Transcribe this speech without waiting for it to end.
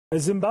A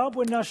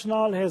Zimbabwe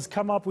national has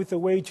come up with a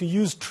way to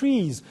use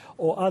trees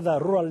or other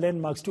rural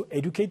landmarks to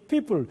educate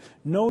people.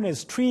 Known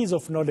as Trees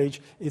of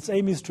Knowledge, its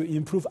aim is to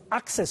improve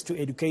access to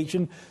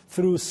education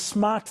through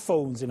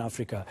smartphones in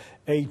Africa.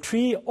 A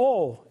tree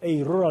or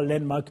a rural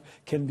landmark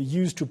can be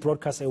used to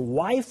broadcast a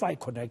Wi-Fi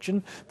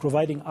connection,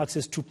 providing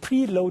access to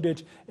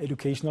preloaded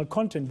educational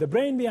content. The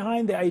brain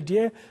behind the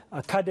idea,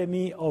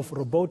 Academy of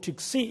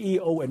Robotics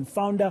CEO and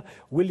founder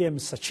William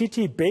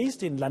Sachiti,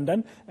 based in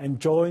London, and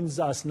joins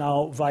us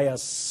now via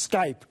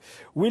Skype.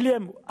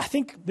 William, I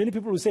think many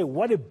people will say,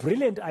 what a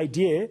brilliant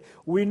idea.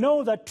 We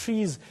know that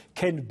trees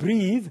can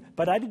breathe,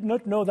 but I did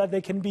not know that they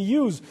can be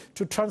used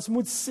to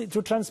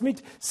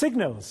transmit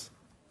signals.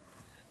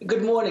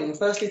 Good morning.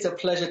 Firstly, it's a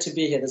pleasure to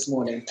be here this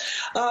morning.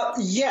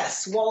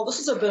 Yes, well, this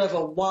is a bit of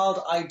a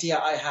wild idea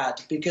I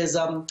had because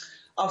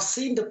I've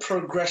seen the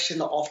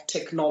progression of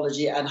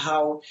technology and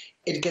how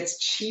it gets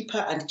cheaper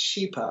and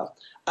cheaper,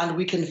 and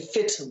we can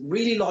fit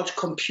really large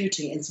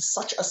computing into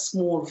such a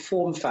small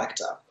form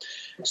factor.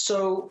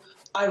 So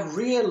I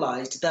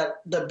realized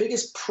that the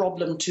biggest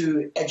problem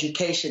to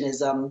education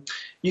is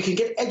you can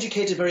get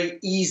educated very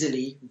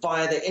easily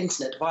via the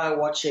internet, via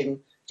watching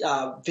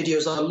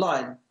videos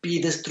online,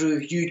 be this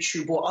through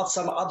YouTube or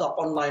some other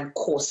online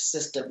course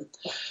system.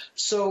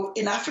 So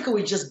in Africa,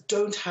 we just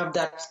don't have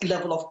that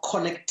level of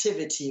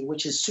connectivity,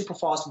 which is super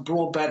fast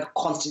broadband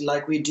constantly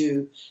like we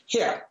do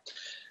here.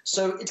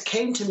 So it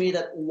came to me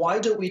that why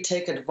don't we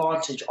take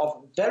advantage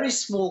of very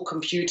small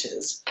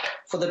computers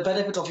for the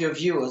benefit of your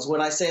viewers?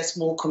 When I say a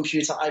small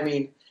computer, I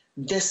mean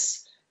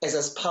this is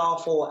as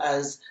powerful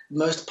as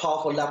most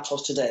powerful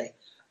laptops today.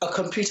 A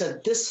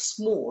computer this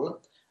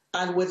small,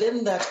 and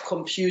within that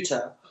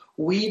computer,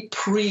 we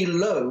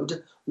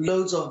preload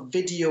loads of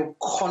video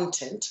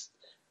content,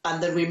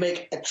 and then we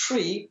make a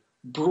tree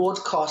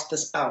broadcast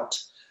this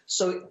out.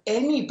 So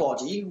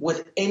anybody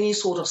with any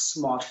sort of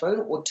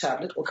smartphone or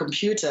tablet or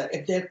computer,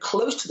 if they're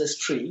close to this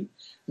tree,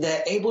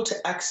 they're able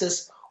to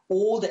access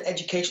all the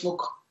educational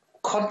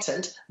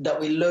content that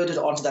we loaded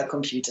onto that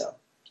computer.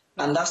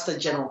 And that's the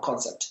general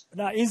concept.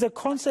 Now, is a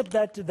concept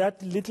that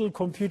that little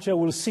computer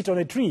will sit on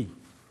a tree?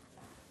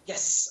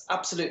 Yes,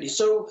 absolutely.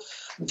 So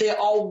there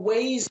are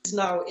ways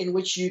now in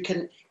which you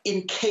can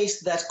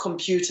encase that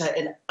computer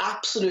in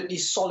absolutely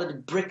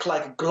solid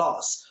brick-like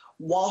glass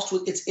whilst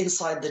it's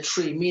inside the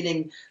tree,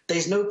 meaning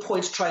there's no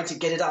point trying to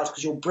get it out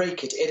because you'll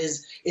break it.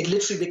 It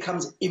literally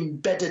becomes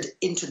embedded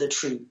into the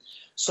tree.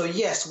 So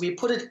yes, we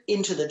put it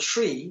into the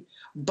tree,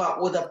 but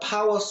with a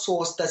power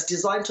source that's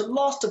designed to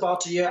last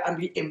about a year, and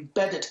we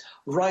embed it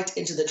right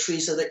into the tree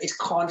so that it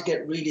can't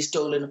get really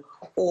stolen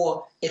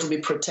or it will be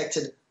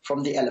protected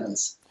from the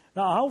elements.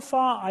 Now, how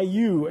far are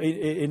you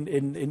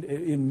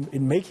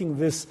in making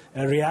this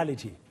a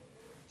reality?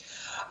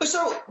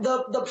 So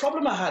the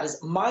problem I had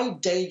is my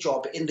day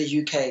job in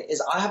the UK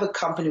is I have a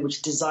company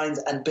which designs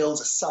and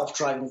builds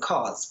self-driving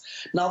cars.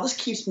 Now, this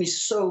keeps me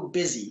so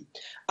busy.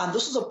 And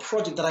this was a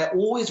project that I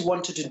always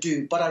wanted to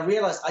do, but I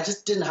realized I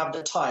just didn't have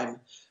the time.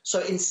 So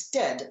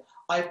instead,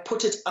 I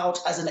put it out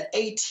as an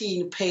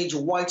 18-page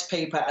white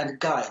paper and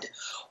guide.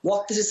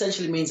 What this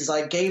essentially means is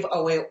I gave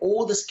away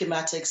all the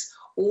schematics,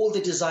 all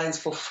the designs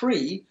for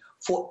free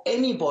for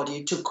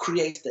anybody to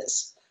create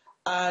this.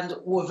 And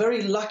we're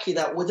very lucky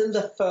that within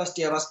the first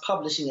year of us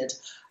publishing it,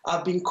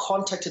 I've been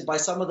contacted by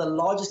some of the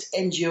largest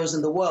NGOs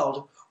in the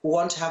world who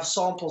want to have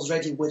samples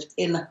ready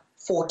within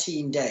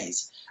 14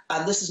 days.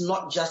 And this is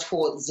not just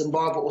for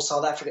Zimbabwe or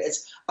South Africa,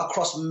 it's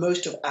across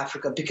most of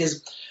Africa,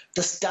 because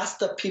the stats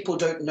that people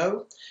don't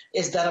know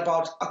is that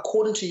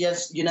according to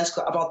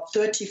UNESCO, about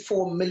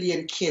 34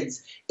 million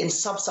kids in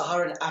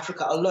sub-Saharan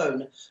Africa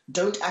alone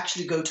don't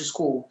actually go to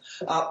school.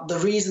 The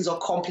reasons are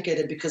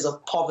complicated because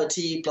of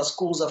poverty, plus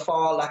schools are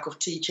far, lack of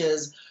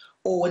teachers,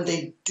 or when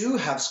they do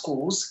have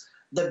schools,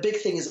 the big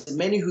thing is that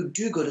many who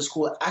do go to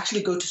school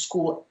actually go to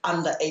school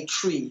under a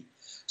tree.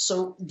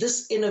 So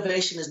this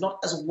innovation is not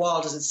as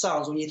wild as it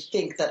sounds when you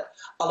think that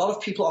a lot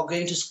of people are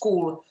going to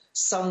school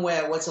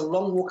somewhere where it's a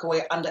long walk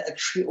away under a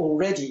tree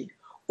already.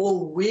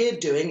 All we're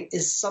doing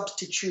is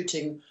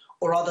substituting,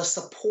 or rather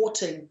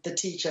supporting, the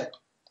teacher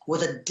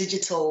with a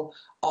digital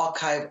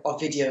archive of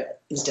video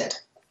instead.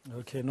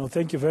 Okay, no,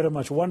 thank you very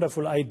much.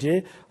 Wonderful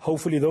idea.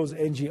 Hopefully those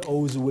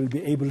NGOs will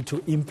be able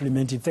to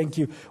implement it. Thank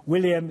you.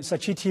 William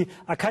Sachiti,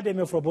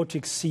 Academy of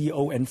Robotics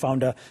CEO and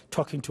founder,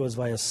 talking to us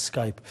via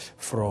Skype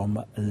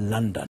from London.